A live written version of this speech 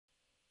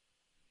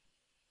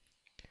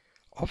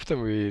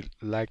Often we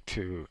like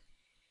to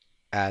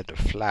add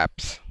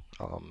flaps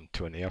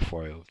to an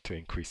airfoil to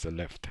increase the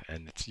lift,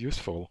 and it's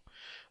useful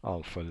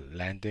for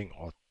landing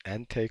or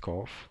and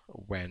takeoff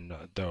when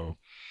the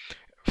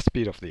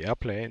speed of the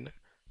airplane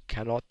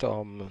cannot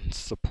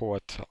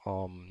support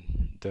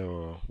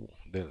the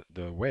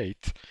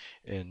weight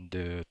in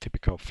the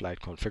typical flight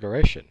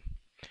configuration.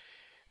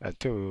 And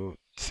to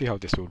see how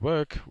this will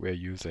work, we're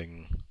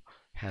using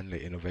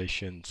Hanley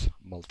Innovations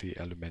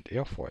multi-element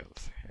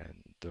airfoils,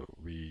 and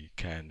we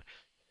can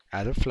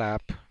add a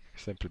flap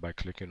simply by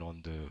clicking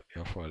on the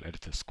airfoil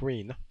editor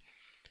screen.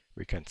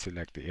 We can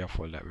select the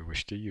airfoil that we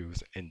wish to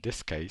use. In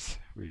this case,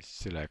 we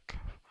select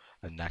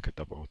a NACA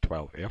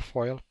 0012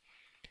 airfoil.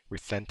 We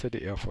center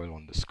the airfoil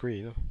on the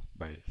screen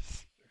by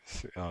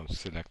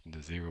selecting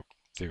the 0,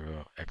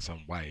 X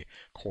and Y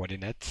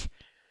coordinates,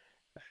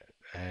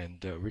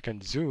 and we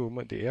can zoom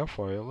the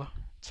airfoil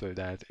so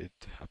that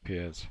it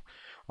appears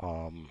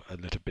a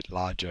little bit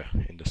larger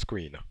in the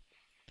screen.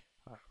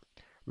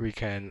 We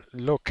can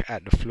look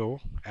at the flow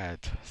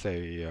at,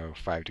 say,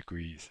 5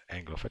 degrees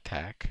angle of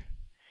attack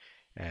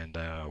and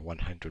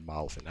 100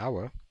 miles an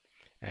hour,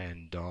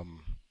 and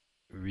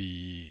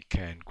we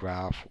can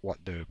graph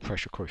what the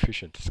pressure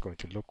coefficient is going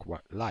to look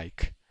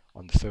like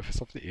on the surface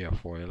of the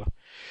airfoil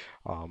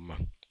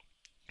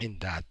in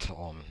that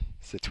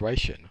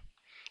situation.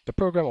 The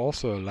program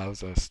also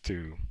allows us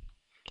to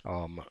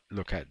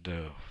look at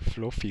the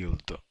flow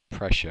field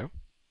pressure,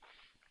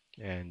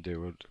 and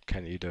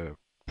can either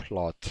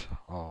plot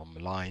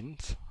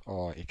lines,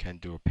 or it can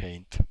do a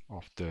paint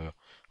of the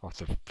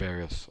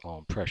various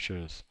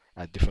pressures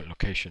at different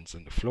locations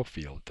in the flow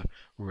field.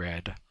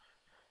 Red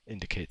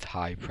indicates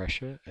high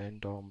pressure,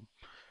 and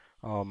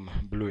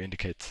blue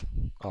indicates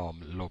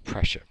low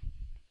pressure.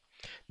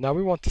 Now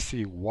we want to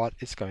see what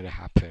is going to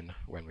happen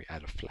when we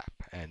add a flap,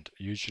 and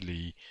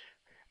usually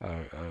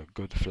a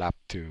good flap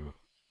to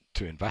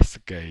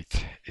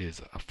investigate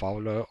is a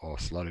Fowler or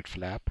slotted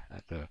flap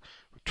at the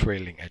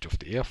trailing edge of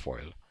the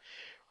airfoil.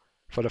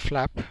 For the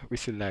flap, we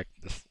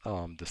select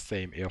the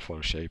same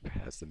airfoil shape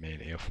as the main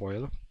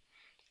airfoil,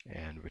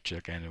 and which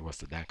again it was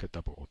the NACA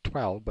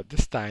 0012, but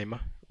this time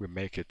we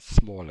make it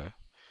smaller,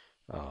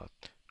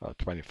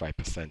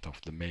 25%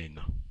 of the main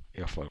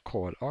airfoil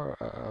chord, or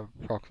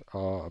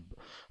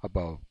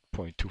about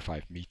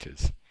 0.25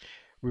 meters.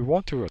 We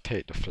want to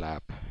rotate the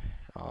flap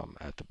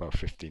at about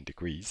 15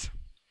 degrees,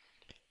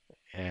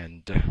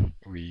 and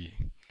we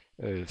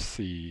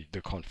see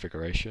the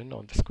configuration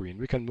on the screen.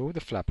 We can move the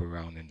flap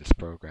around in this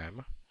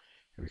program.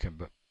 We can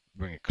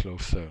bring it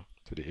closer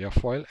to the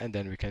airfoil, and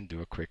then we can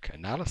do a quick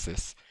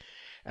analysis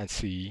and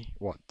see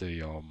what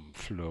the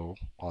flow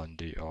on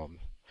the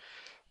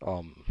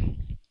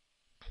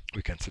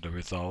we can see the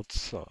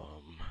results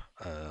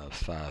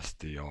as far as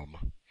the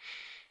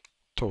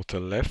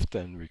total lift,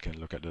 and we can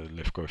look at the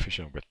lift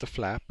coefficient with the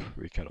flap.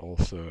 We can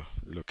also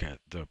look at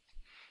the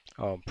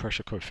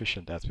pressure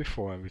coefficient as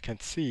before, and we can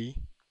see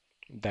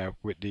that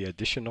with the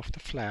addition of the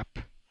flap,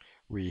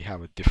 we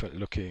have a different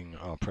looking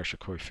pressure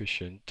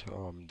coefficient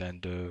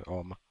than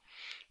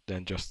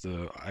just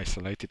the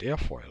isolated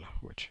airfoil,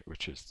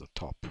 which is the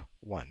top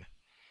one.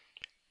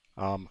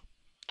 Um,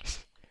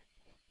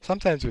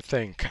 Sometimes we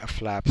think a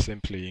flap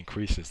simply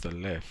increases the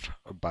lift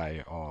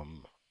by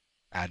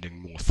adding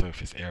more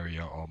surface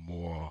area or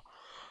more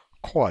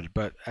chord,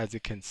 but as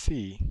you can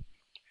see,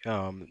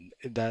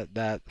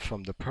 that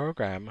from the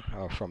program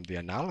or from the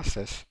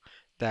analysis,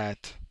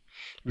 that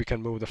we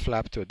can move the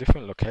flap to a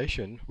different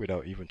location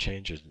without even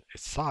changing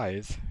its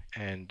size,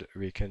 and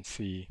we can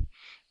see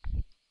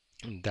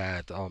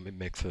that it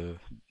makes a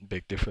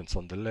big difference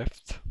on the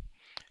lift,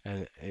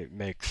 and it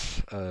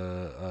makes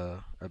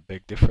a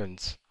big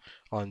difference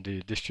on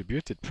the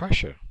distributed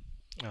pressure.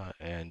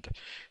 And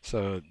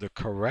so the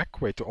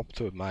correct way to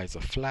optimize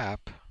a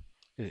flap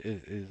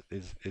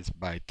is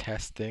by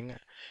testing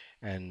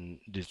and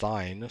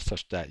design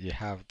such that you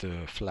have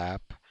the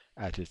flap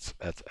at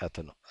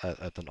an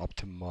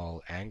optimal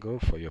angle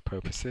for your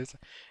purposes,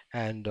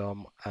 and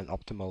an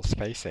optimal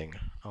spacing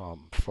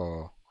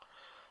for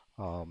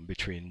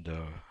between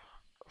the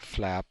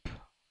flap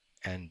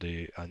and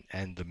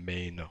the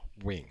main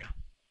wing.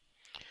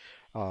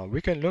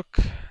 We can look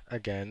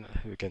again.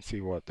 We can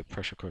see what the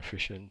pressure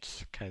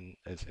coefficient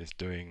is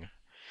doing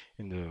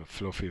in the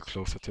flow field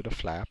closer to the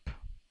flap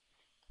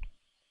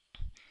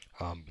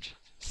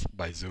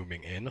by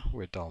zooming in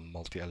with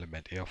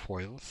multi-element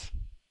airfoils,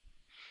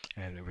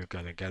 and we're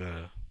going to get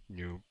a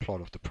new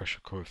plot of the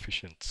pressure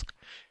coefficients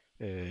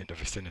in the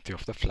vicinity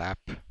of the flap.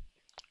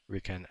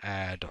 We can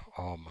add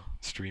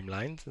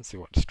streamlines and see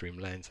what the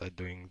streamlines are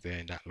doing there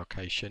in that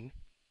location.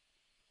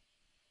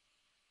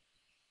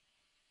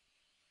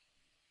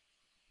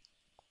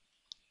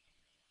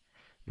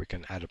 We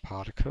can add a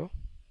particle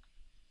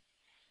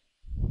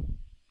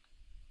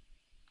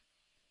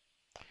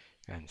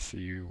and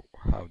see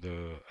how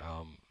the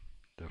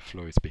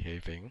flow is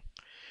behaving.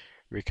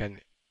 We can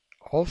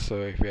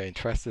also, if we are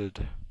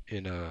interested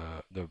in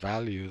the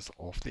values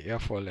of the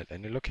airfoil at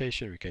any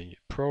location, we can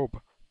probe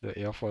the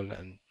airfoil,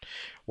 and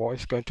what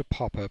is going to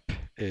pop up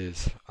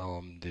is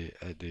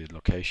the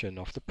location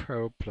of the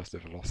probe plus the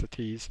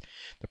velocities,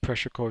 the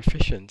pressure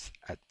coefficients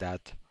at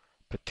that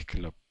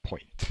particular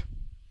point.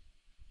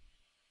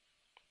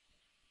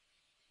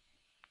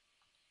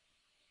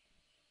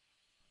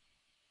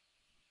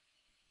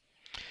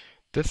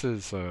 This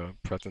is a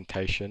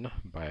presentation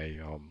by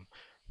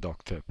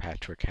Dr.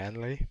 Patrick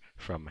Hanley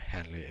from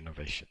Hanley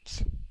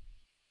Innovations.